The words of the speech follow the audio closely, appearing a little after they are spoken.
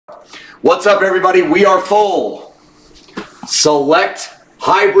What's up, everybody? We are full. Select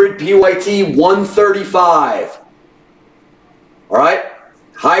Hybrid PYT 135. All right?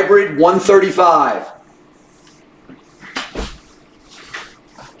 Hybrid 135.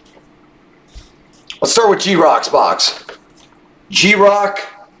 Let's start with G-Rock's box. G-Rock,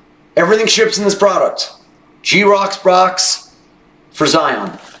 everything ships in this product. G-Rock's box for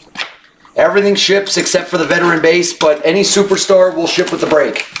Zion. Everything ships except for the veteran base, but any superstar will ship with the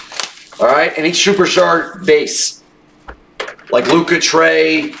break. All right? Any superstar base. Like Luka,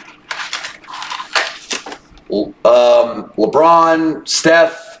 Trey, LeBron,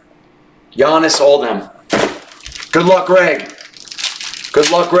 Steph, Giannis, all them. Good luck, Greg. Good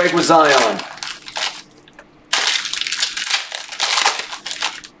luck, Greg, with Zion.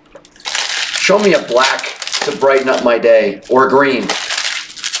 Show me a black to brighten up my day, or green.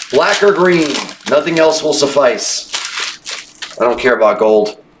 Black or green, nothing else will suffice. I don't care about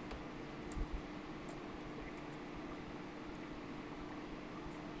gold.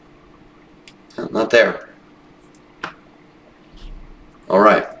 Not there. All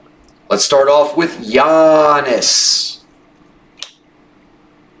right. Let's start off with Giannis.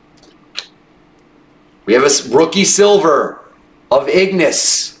 We have a rookie silver of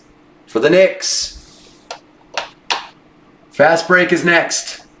Ignis for the Knicks. Fast break is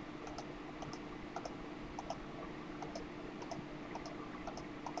next.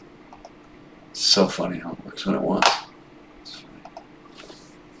 It's so funny how it works when it wants.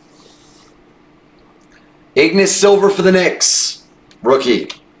 Ignis silver for the Knicks. Rookie.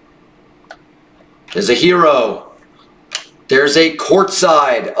 There's a hero. There's a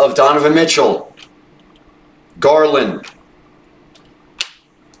courtside of Donovan Mitchell. Garland.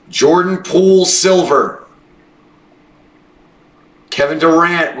 Jordan Poole silver. Kevin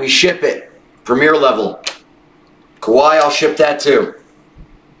Durant, we ship it. Premier level. Kawhi, I'll ship that too.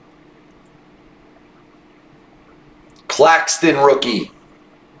 Claxton rookie.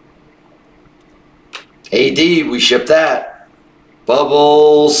 AD, we ship that.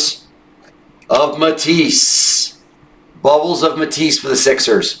 Bubbles of Matisse. Bubbles of Matisse for the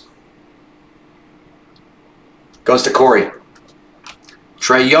Sixers. Goes to Corey.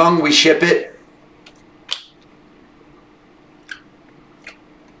 Trae Young, we ship it.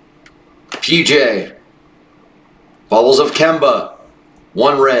 PJ. Bubbles of Kemba.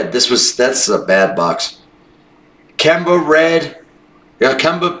 One red. That's a bad box. Kemba red. Yeah,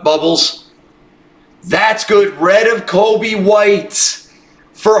 Kemba bubbles. That's good. Red of Kobe White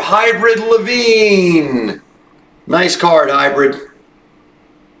for Hybrid Levine. Nice card, Hybrid.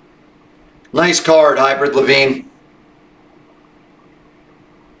 Nice card, Hybrid Levine.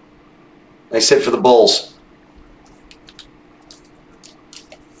 Nice hit for the Bulls.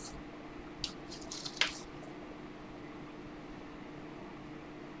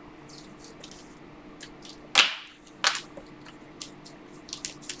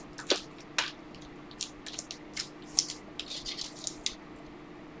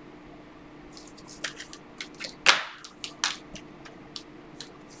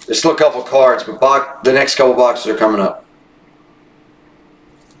 There's still a couple cards, but the next couple boxes are coming up.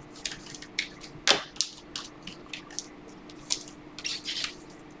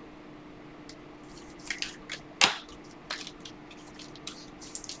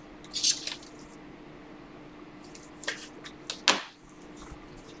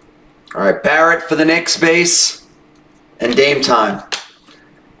 All right, Barrett for the Knicks base and Dame time.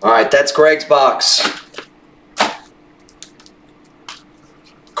 All right, that's Greg's box.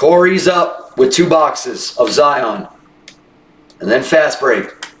 Corey's up with 2 boxes of Zion. And then fast break.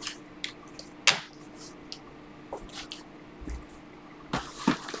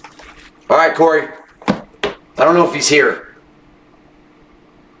 All right, Corey. I don't know if he's here.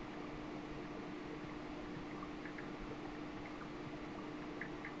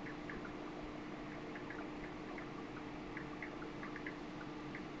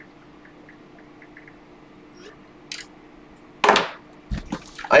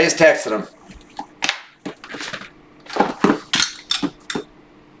 I just texted him.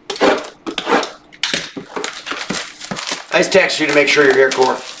 I just texted you to make sure you're here,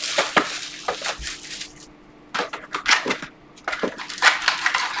 Cor.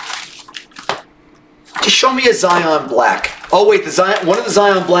 Just show me a Zion Black. Oh wait, one of the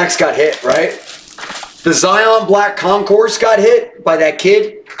Zion Blacks got hit, right? The Zion Black Concourse got hit by that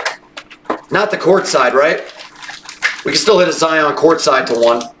kid. Not the courtside, right? We can still hit a Zion courtside to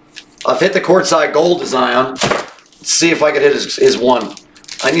 1. I've hit the courtside gold to Zion. Let's see if I can hit his 1.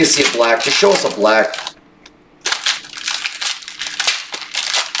 I need to see a black. Just show us a black.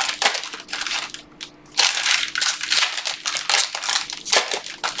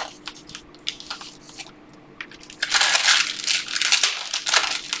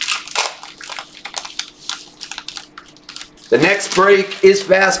 The next break is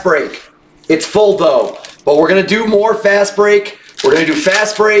fast break. It's full though, but we're gonna do more fast break. We're gonna do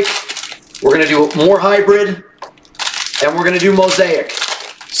fast break. We're gonna do more hybrid, and we're gonna do mosaic.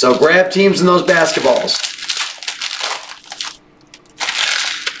 So grab teams in those basketballs.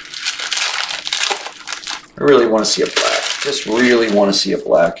 I really want to see a black. Just really want to see a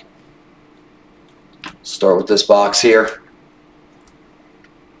black. Start with this box here.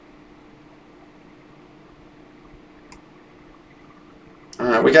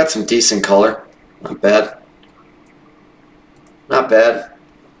 Alright, we got some decent color. Not bad. Not bad.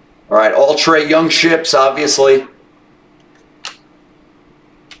 Alright, all Trae Young ships, obviously.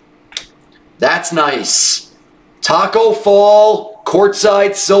 That's nice. Taco Fall,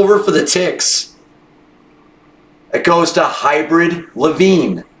 courtside silver for the Ticks. It goes to Hybrid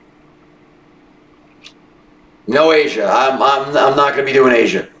Levine. No Asia. I'm not going to be doing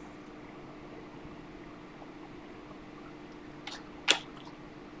Asia.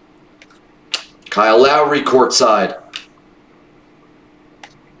 Kyle Lowry courtside.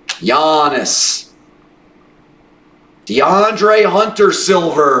 Giannis. DeAndre Hunter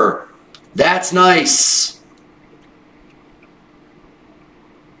silver. That's nice.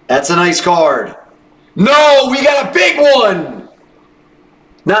 That's a nice card. No, we got a big one.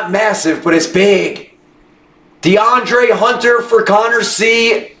 Not massive, but it's big. DeAndre Hunter for Connor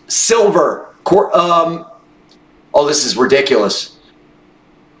C. silver. Oh, this is ridiculous.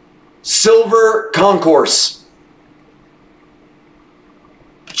 Silver concourse.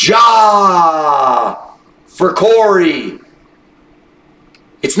 Ja for Corey.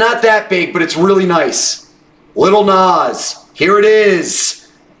 It's not that big, but it's really nice. Little Nas. Here it is.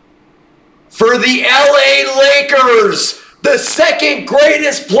 For the LA Lakers, the second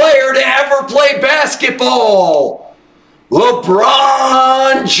greatest player to ever play basketball,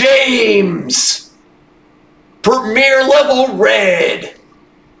 LeBron James. Premier level red.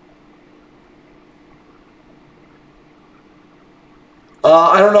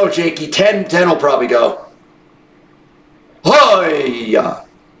 I don't know, Jakey. 10 will probably go. Hi!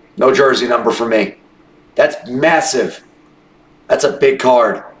 No jersey number for me. That's massive. That's a big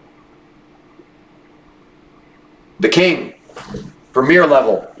card. The King. Premier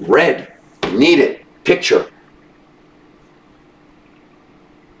level. Red. Need it. Picture.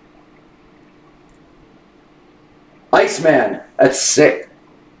 Iceman. That's sick.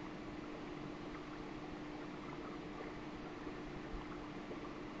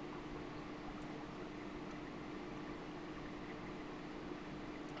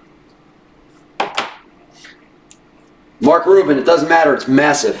 Mark Rubin, it doesn't matter. It's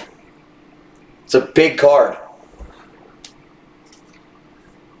massive. It's a big card.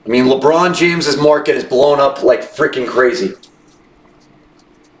 I mean, LeBron James's market is blown up like freaking crazy.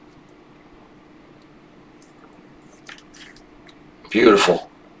 Beautiful.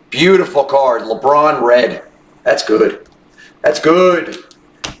 Beautiful card. LeBron red. That's good. That's good.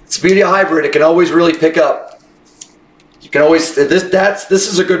 It's the beauty of hybrid. It can always really pick up. You can always... This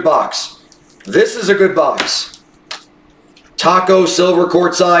is a good box. This is a good box. Taco silver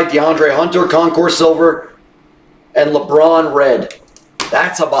courtside, DeAndre Hunter concourse silver, and LeBron red.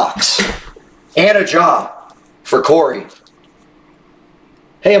 That's a box. And a job for Corey.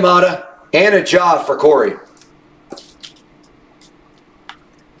 Hey Amada, and a job for Corey.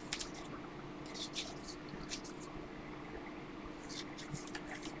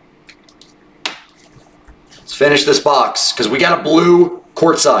 Let's finish this box because we got a blue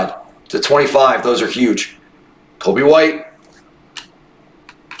courtside to 25. Those are huge. Kobe White.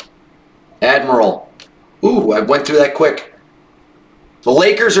 Admiral. Ooh, I went through that quick. The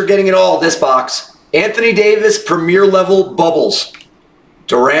Lakers are getting it all, this box. Anthony Davis, premier level bubbles.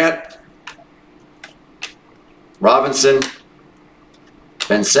 Durant. Robinson.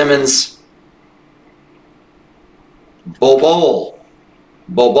 Ben Simmons. Bobo.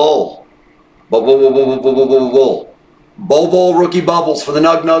 Bobo. Bobo rookie bubbles for the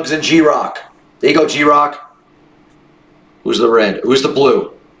Nug Nugs and G-Rock. There you go, G-Rock. Who's the red? Who's the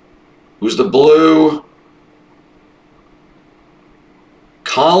blue? Who's the blue?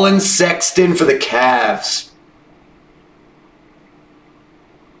 Colin Sexton for the Cavs.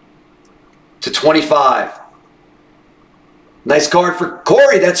 To 25. Nice card for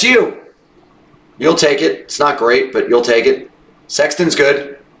Corey. That's you. You'll take it. It's not great, but you'll take it. Sexton's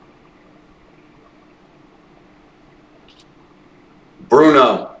good.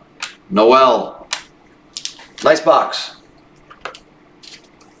 Bruno. Noel. Nice box.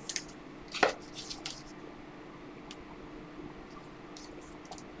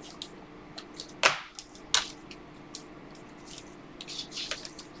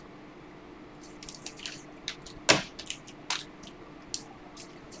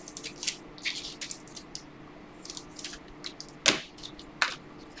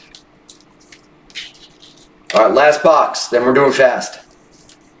 All right, last box. Then we're doing fast.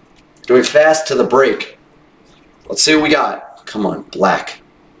 Doing fast to the break. Let's see what we got. Come on, black.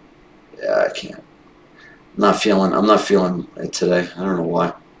 Yeah, I can't. I'm not feeling it today. I don't know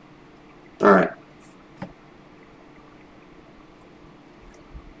why. All right.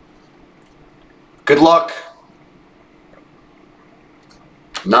 Good luck.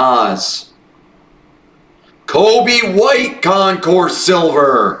 Nas. Kobe White Concourse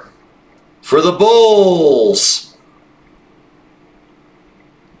Silver for the Bulls.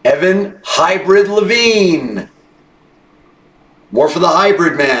 Evan Hybrid Levine. More for the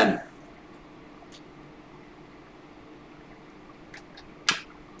hybrid man.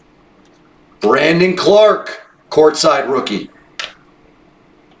 Brandon Clark, courtside rookie.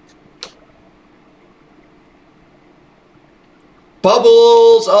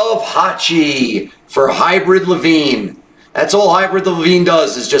 Bubbles of Hachi for Hybrid Levine. That's all Hybrid Levine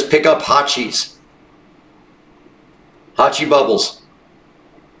does is just pick up Hachis. Hachi bubbles.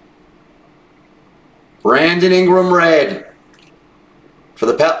 Brandon Ingram red for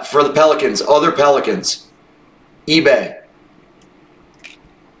the Pelicans. Other Pelicans. eBay.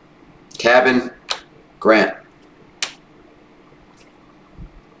 Cabin Grant.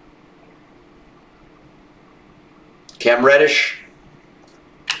 Cam Reddish.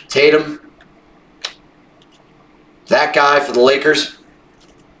 Tatum. That guy for the Lakers.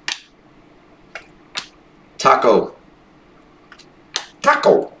 Taco.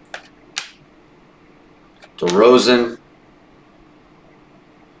 DeRozan.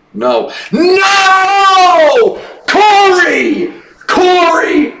 No. No! Corey!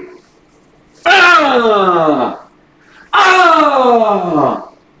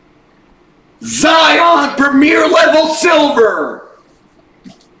 Zion Premier Level Silver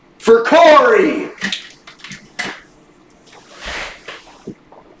for Corey.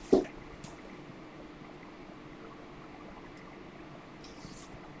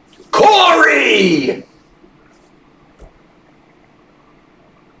 Corey!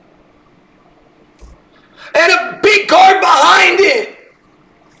 And a big card behind it.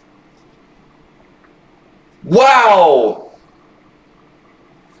 Wow.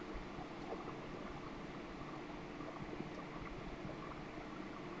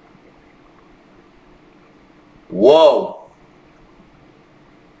 Whoa.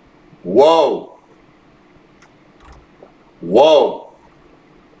 Whoa. Whoa.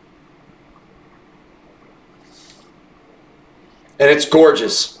 And it's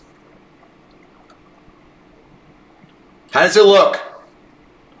gorgeous. How does it look?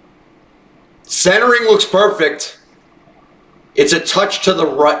 Centering looks perfect. It's a touch to the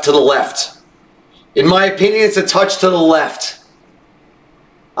right, to the left. In my opinion, it's a touch to the left.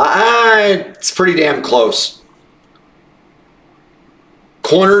 It's pretty damn close.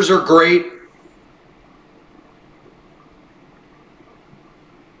 Corners are great.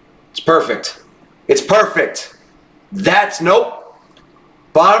 It's perfect. It's perfect. That's nope.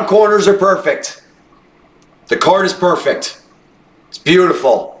 Bottom corners are perfect. The card is perfect. It's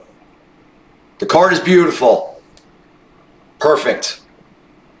beautiful. The card is beautiful. Perfect.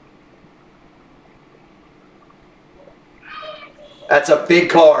 That's a big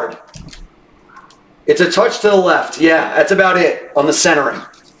card. It's a touch to the left. Yeah, that's about it on the centering.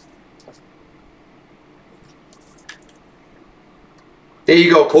 There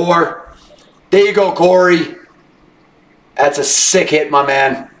you go, Core. There you go, Corey. That's a sick hit, my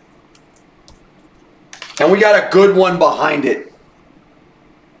man. And we got a good one behind it.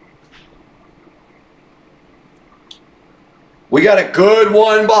 We got a good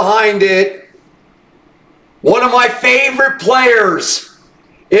one behind it. One of my favorite players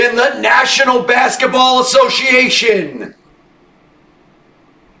in the National Basketball Association.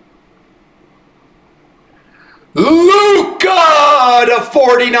 Luka to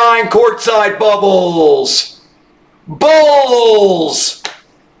 49 courtside bubbles. Bulls.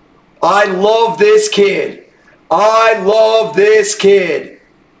 I love this kid. I love this kid.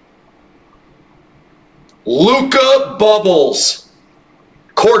 Luka Bubbles.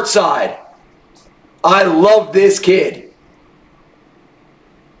 Courtside. I love this kid.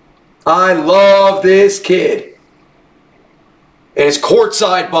 I love this kid. And it's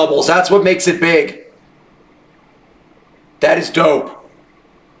courtside bubbles. That's what makes it big. That is dope.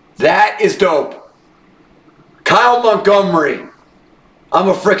 That is dope. Kyle Montgomery. I'm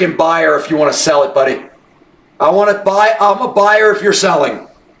a freaking buyer if you want to sell it, buddy. I'm a buyer if you're selling.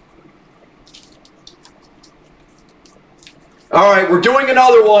 All right, we're doing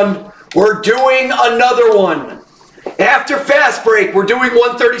another one. We're doing another one. After fast break, we're doing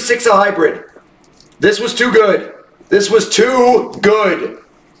 136 a hybrid. This was too good. This was too good.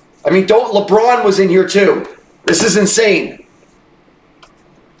 I mean, LeBron was in here too. This is insane.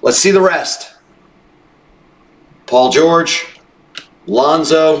 Let's see the rest. Paul George,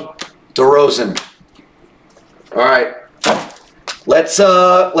 Lonzo, DeRozan. All right. Let's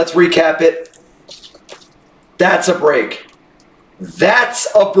recap it. That's a break. That's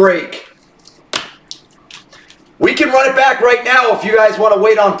a break. We can run it back right now if you guys want to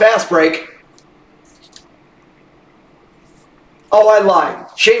wait on fast break. Oh, I lied.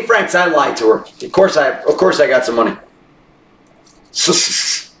 Shane Franks, I lied to her. Of course I got some money.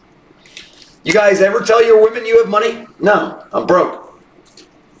 You guys ever tell your women you have money? No, I'm broke.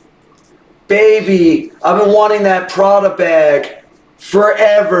 Baby, I've been wanting that Prada bag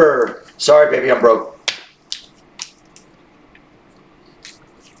forever. Sorry, baby, I'm broke.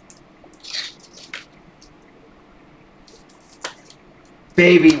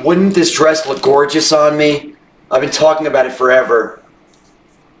 Baby, wouldn't this dress look gorgeous on me? I've been talking about it forever.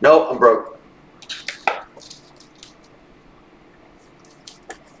 No, I'm broke.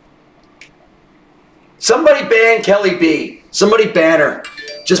 Somebody ban Kelly B. Somebody ban her.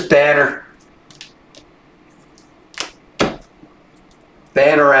 Just ban her.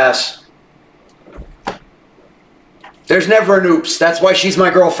 Ban her ass. There's never an oops. That's why she's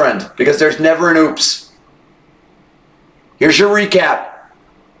my girlfriend. Because there's never an oops. Here's your recap.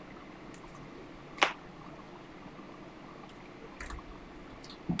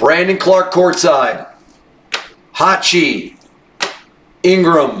 Brandon Clark courtside. Hachi.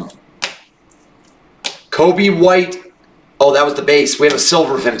 Ingram. Kobe White. Oh, that was the base. We have a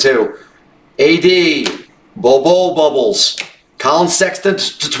silver of him too. AD. Bobo Bubbles. Colin Sexton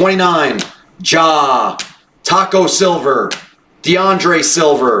to 29. Ja. Taco Silver. DeAndre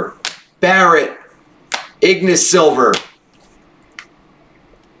Silver. Barrett. Ignis Silver.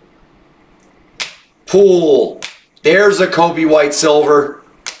 Poole. There's a Kobe White Silver.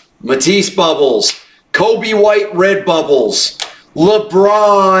 Matisse Bubbles. Kobe White Red Bubbles.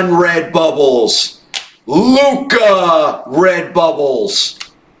 LeBron Red Bubbles. Luka Red Bubbles.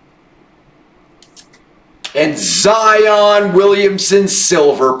 And Zion Williamson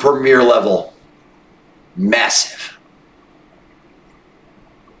Silver Premier Level. Massive.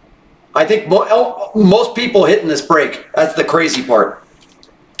 I think most people hitting this break. That's the crazy part.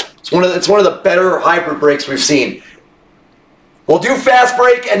 It's one of the better hybrid breaks we've seen. We'll do fast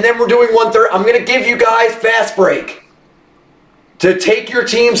break, and then we're doing 130. I'm going to give you guys fast break to take your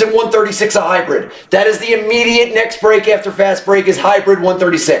teams in 136 a hybrid. That is the immediate next break after fast break is hybrid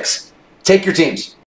 136. Take your teams.